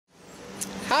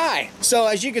Hi. So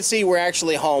as you can see, we're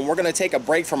actually home. We're gonna take a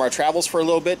break from our travels for a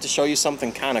little bit to show you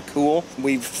something kind of cool.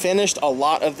 We've finished a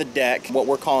lot of the deck, what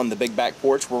we're calling the big back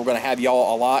porch, where we're gonna have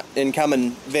y'all a lot in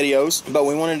coming videos, but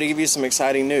we wanted to give you some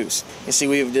exciting news. You see,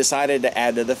 we've decided to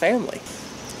add to the family.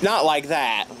 Not like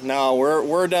that. No,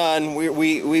 we're done.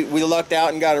 We lucked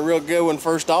out and got a real good one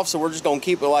first off, so we're just gonna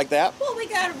keep it like that. Well, we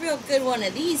got a real good one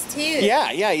of these too.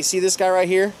 Yeah, you see this guy right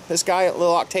here? This guy,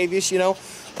 little Octavius, you know?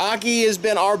 Aki has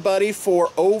been our buddy for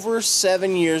over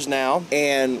 7 years now,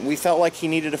 and we felt like he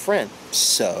needed a friend.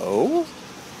 So,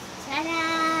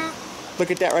 ta-da!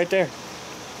 Look at that right there.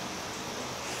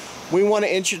 We want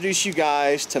to introduce you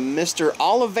guys to Mr.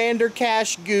 Ollivander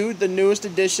Goode, the newest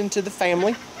addition to the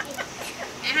family.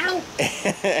 Ow!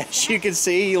 As you can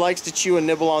see, he likes to chew and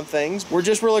nibble on things. We're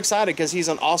just real excited because he's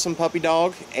an awesome puppy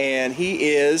dog, and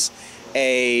he is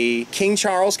a King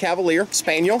Charles Cavalier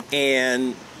Spaniel,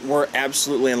 and we're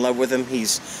absolutely in love with him.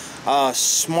 He's a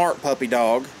smart puppy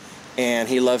dog, and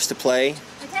he loves to play.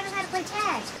 I taught him how to play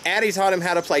tag. Addie taught him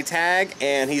how to play tag,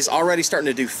 and he's already starting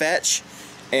to do fetch,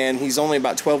 and he's only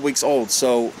about 12 weeks old,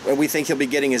 so we think he'll be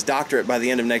getting his doctorate by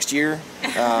the end of next year.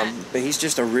 But he's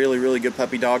just a really, really good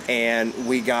puppy dog, and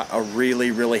we got a really,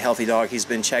 really healthy dog. He's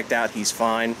been checked out. He's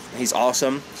fine. He's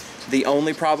awesome. The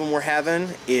only problem we're having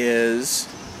is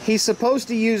he's supposed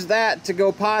to use that to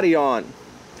go potty on.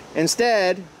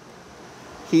 Instead,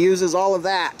 he uses all of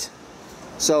that.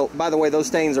 So, by the way, those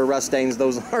stains are rust stains.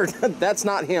 Those are, that's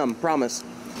not him, promise.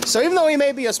 So even though he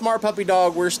may be a smart puppy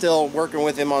dog, we're still working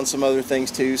with him on some other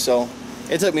things too. So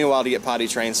it took me a while to get potty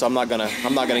trained, so I'm not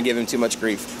gonna give him too much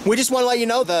grief. We just want to let you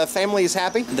know the family is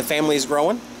happy. The family is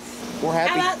growing. We're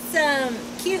happy. How about some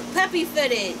cute puppy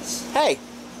footage? Hey,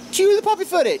 cue the puppy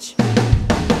footage.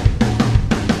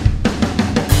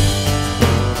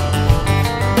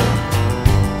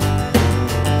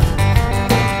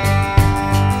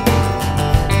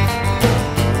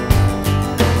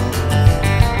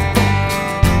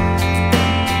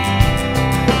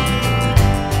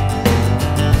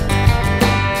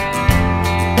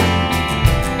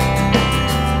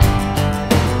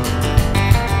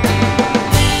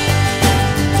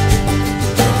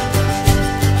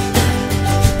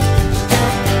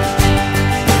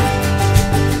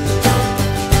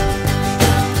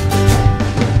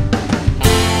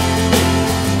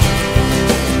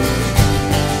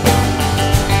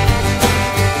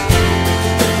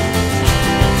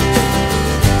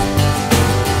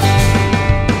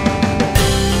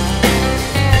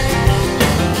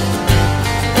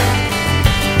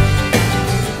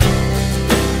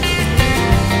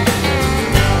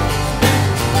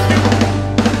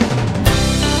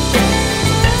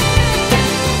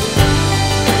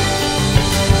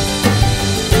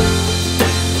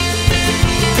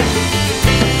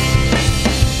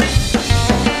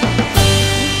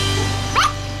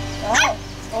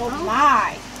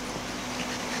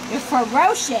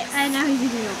 Ferocious. I know he's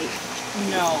eating a leaf.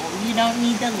 No, you don't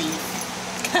need the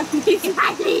leaf. It's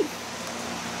my leaf.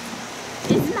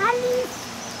 It's my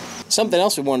leaf. Something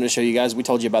else we wanted to show you guys, we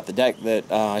told you about the deck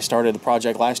that I started the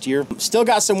project last year. Still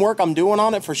got some work I'm doing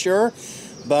on it for sure,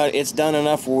 but it's done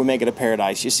enough where we make it a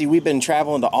paradise. You see, we've been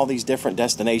traveling to all these different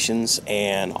destinations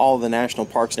and all the national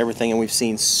parks and everything, and we've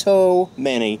seen so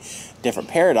many different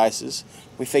paradises.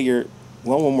 We figure,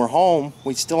 well, when we're home,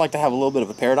 we'd still like to have a little bit of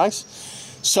a paradise.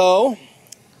 So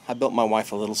I built my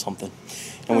wife a little something,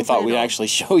 and we thought we'd actually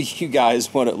show you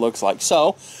guys what it looks like.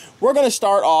 So we're going to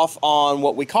start off on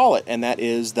what we call it, and that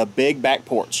is the big back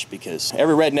porch, because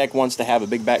every redneck wants to have a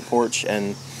big back porch,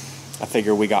 and I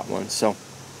figure we got one. So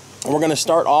we're going to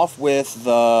start off with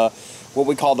what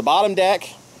we call the bottom deck,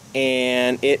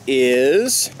 and it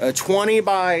is a 20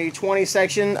 by 20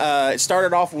 section. It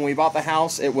started off when we bought the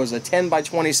house. It was a 10 by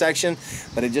 20 section,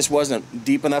 but it just wasn't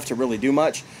deep enough to really do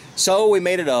much. So we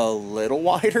made it a little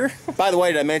wider. By the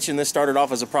way, did I mention this started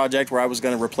off as a project where I was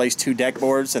going to replace 2 deck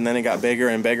boards, and then it got bigger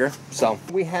and bigger. So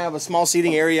we have a small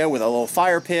seating area with a little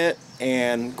fire pit,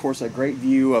 and of course a great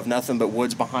view of nothing but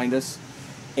woods behind us.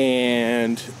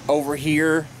 And over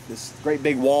here, this great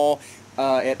big wall,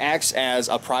 it acts as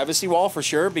a privacy wall for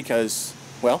sure, because,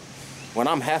 well, when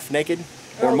I'm half naked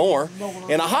or more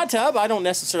in a hot tub, I don't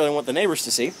necessarily want the neighbors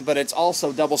to see, but it's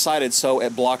also double-sided, so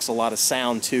it blocks a lot of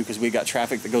sound too, because we got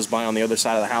traffic that goes by on the other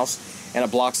side of the house, and it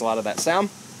blocks a lot of that sound.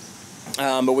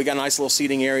 But we got a nice little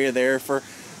seating area there for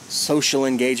social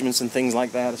engagements and things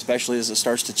like that, especially as it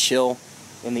starts to chill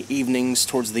in the evenings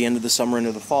towards the end of the summer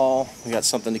into the fall. We got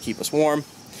something to keep us warm.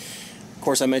 Of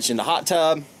course, I mentioned a hot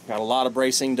tub. Got a lot of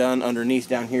bracing done underneath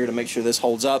down here to make sure this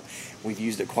holds up. We've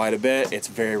used it quite a bit. It's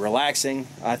very relaxing.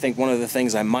 I think one of the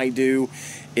things I might do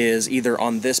is either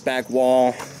on this back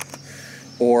wall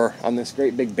or on this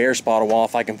great big bare spot wall,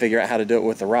 if I can figure out how to do it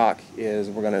with the rock, is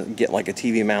we're gonna get like a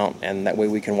TV mount, and that way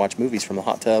we can watch movies from the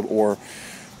hot tub or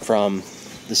from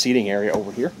the seating area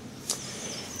over here.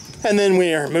 And then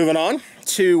we are moving on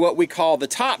to what we call the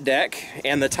top deck,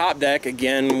 and the top deck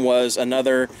again was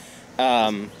another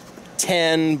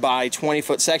 10 by 20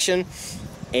 foot section,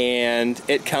 and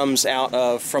it comes out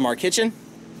of from our kitchen.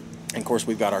 And of course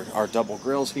we've got our double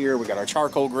grills here. We got our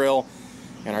charcoal grill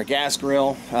and our gas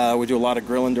grill. We do a lot of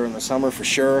grilling during the summer for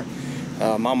sure.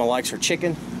 Mama likes her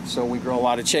chicken, so we grill a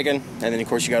lot of chicken. And then of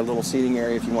course you got a little seating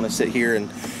area if you want to sit here. And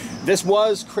this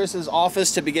was Chris's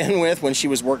office to begin with. When she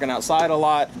was working outside a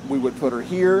lot, we would put her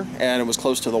here, and it was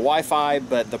close to the Wi-Fi.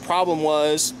 But the problem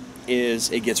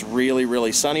is it gets really,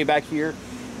 really sunny back here.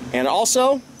 And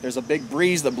also there's a big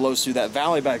breeze that blows through that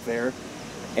valley back there,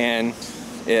 and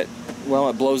it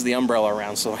blows the umbrella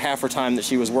around. So half her time that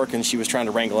she was working, she was trying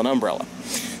to wrangle an umbrella.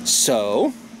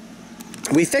 So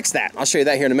we fixed that. I'll show you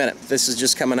that here in a minute. This is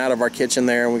just coming out of our kitchen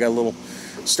there, and we got a little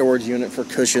storage unit for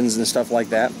cushions and stuff like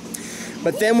that.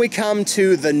 But then we come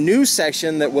to the new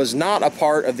section that was not a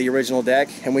part of the original deck,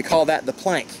 and we call that the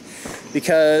plank,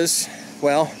 because,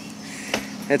 well,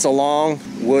 it's a long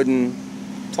wooden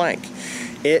plank.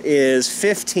 It is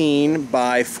 15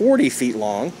 by 40 feet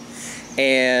long,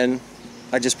 and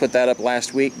I just put that up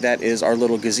last week. That is our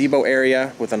little gazebo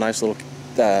area with a nice little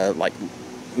like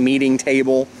meeting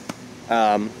table,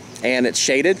 and it's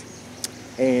shaded.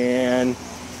 And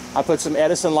I put some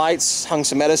Edison lights, hung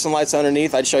some Edison lights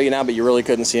underneath. I'd show you now, but you really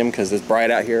couldn't see them because it's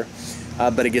bright out here.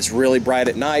 But it gets really bright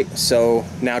at night, so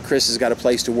now Cris has got a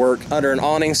place to work under an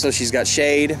awning, so she's got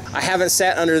shade. I haven't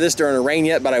sat under this during the rain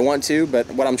yet, but I want to. But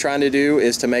what I'm trying to do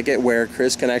is to make it where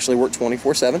Cris can actually work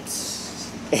 24/7.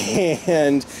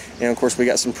 And of course we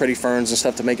got some pretty ferns and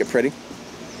stuff to make it pretty.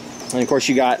 And of course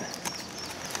you got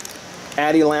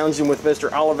Addie lounging with Mr.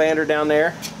 Ollivander down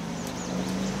there.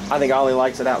 I think Ollie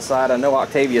likes it outside. I know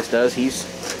Octavius does.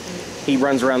 He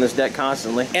runs around this deck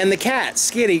constantly. And the cat,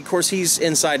 Skitty, of course he's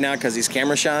inside now because he's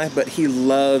camera shy, but he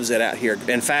loves it out here.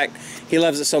 In fact, he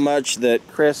loves it so much that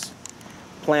Cris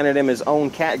planted him his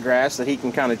own cat grass that he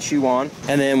can kind of chew on.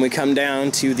 And then we come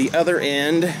down to the other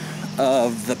end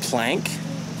of the plank.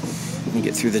 Let me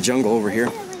get through the jungle over here.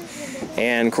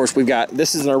 And of course we've got,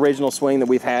 this is an original swing that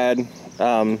we've had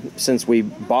since we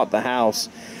bought the house,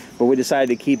 but we decided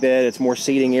to keep it. It's more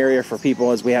seating area for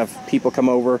people as we have people come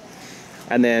over.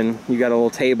 And then you got a little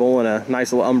table and a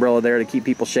nice little umbrella there to keep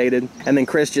people shaded. And then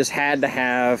Cris just had to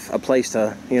have a place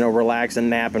to, relax and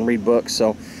nap and read books.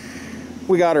 So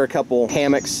we got her a couple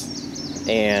hammocks,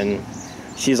 and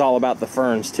she's all about the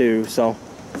ferns too. So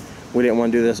we didn't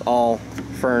want to do this all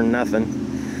fern nothing.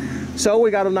 So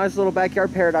we got a nice little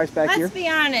backyard paradise back here. Let's be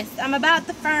honest, I'm about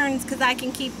the ferns because I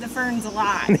can keep the ferns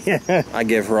alive. Yeah. I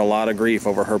give her a lot of grief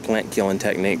over her plant killing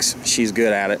techniques. She's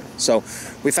good at it. So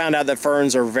we found out that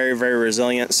ferns are very, very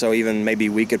resilient, so even maybe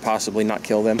we could possibly not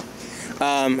kill them.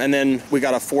 And then we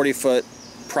got a 40-foot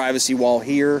privacy wall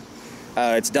here.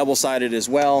 It's double-sided as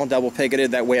well, double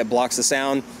picketed. That way it blocks the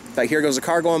sound. In fact, here goes a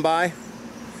car going by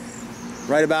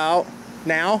right about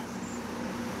now.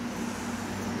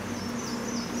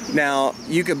 Now,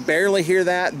 you could barely hear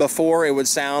that. Before, it would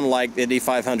sound like the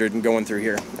D500 going through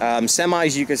here.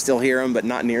 Semis, you can still hear them, but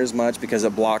not near as much because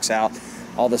it blocks out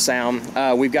all the sound.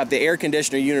 We've got the air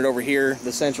conditioner unit over here,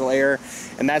 the central air,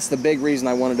 and that's the big reason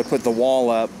I wanted to put the wall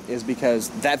up, is because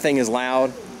that thing is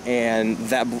loud, and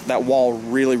that wall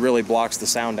really, really blocks the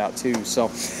sound out too. So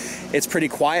it's pretty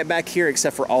quiet back here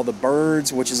except for all the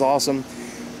birds, which is awesome.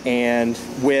 And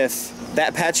with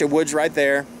that patch of woods right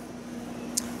there,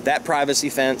 that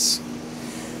privacy fence,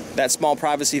 that small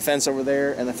privacy fence over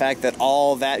there, and the fact that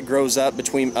all that grows up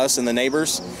between us and the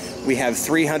neighbors, we have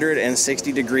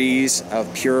 360 degrees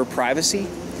of pure privacy.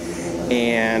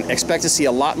 And expect to see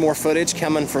a lot more footage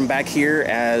coming from back here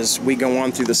as we go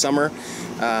on through the summer.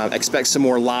 Expect some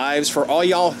more lives. For all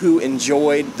y'all who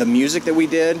enjoyed the music that we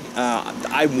did,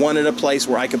 I wanted a place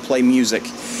where I could play music,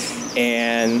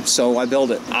 and so I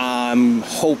built it. I'm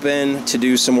hoping to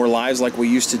do some more lives like we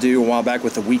used to do a while back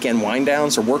with the weekend wind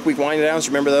downs or work week wind downs.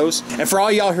 Remember those? And for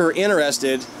all y'all who are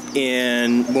interested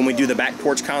in when we do the back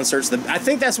porch concerts, I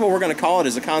think that's what we're going to call it,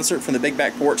 is a concert from the big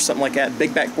back porch, something like that,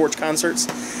 big back porch concerts,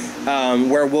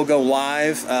 where we'll go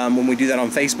live when we do that on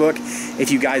Facebook.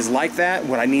 If you guys like that,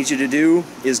 what I need you to do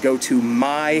is go to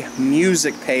my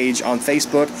music page on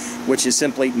Facebook, which is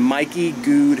simply Mikey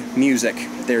Goode Music.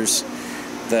 There's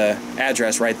the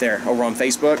address right there over on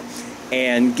Facebook,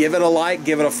 and give it a like,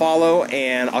 give it a follow,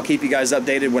 and I'll keep you guys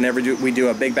updated whenever we do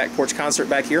a big back porch concert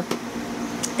back here.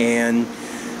 And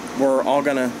we're all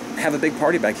gonna have a big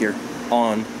party back here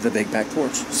on the big back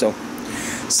porch. So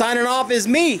Signing off is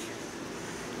me,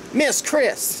 Miss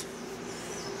Cris,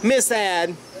 Miss Ad,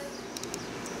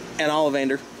 and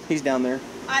Ollivander. He's down there.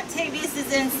 Octavius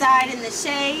is inside in the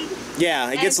shade.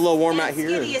 Yeah, it gets a little warm out here.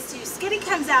 Skitty is too. Skitty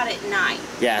comes out at night.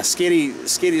 Yeah,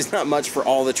 Skitty's not much for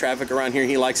all the traffic around here.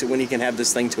 He likes it when he can have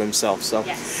this thing to himself. So,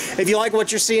 yes. If you like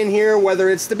what you're seeing here, whether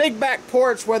it's the big back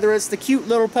porch, whether it's the cute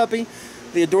little puppy,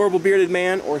 the adorable bearded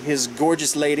man, or his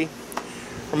gorgeous lady,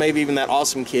 or maybe even that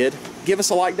awesome kid, give us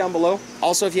a like down below.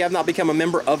 Also, if you have not become a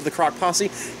member of the Crock Posse,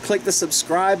 click the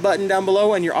subscribe button down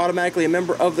below and you're automatically a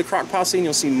member of the Crock Posse, and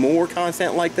you'll see more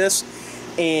content like this.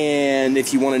 And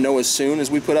if you want to know as soon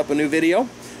as we put up a new video,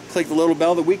 click the little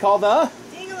bell that we call the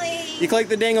Ding-a-ling. You click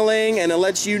the ding-a-ling and it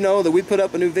lets you know that we put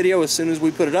up a new video as soon as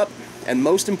we put it up. And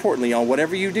most importantly, y'all,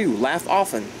 whatever you do, laugh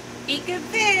often. Eat good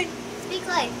food. Speak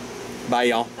light. Bye,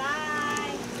 y'all.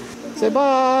 Bye. Say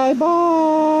bye,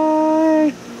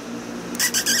 bye.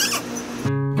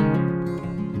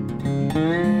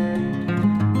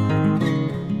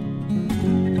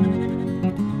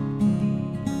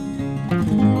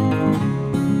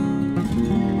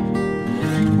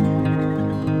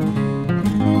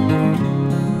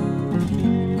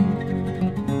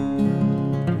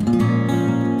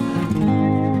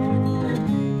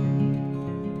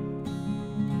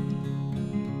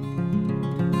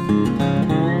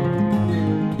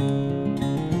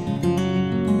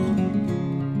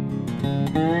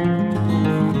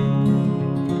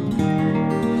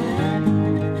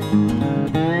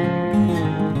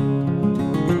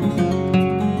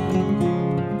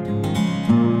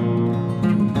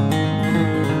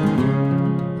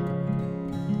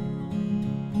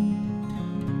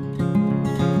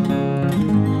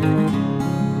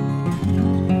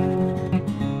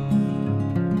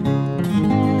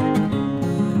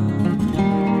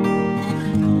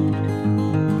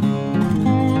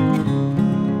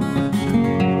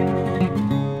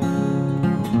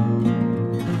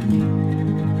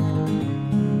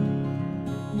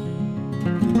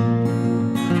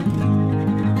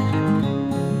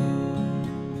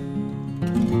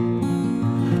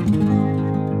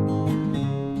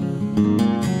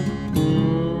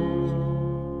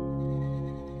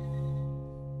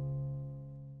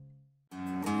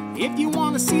 If you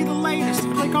want to see the latest,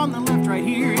 click on the left right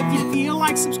here. If you feel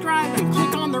like subscribing,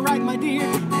 click on the right, my dear.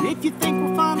 And if you think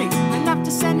we're funny,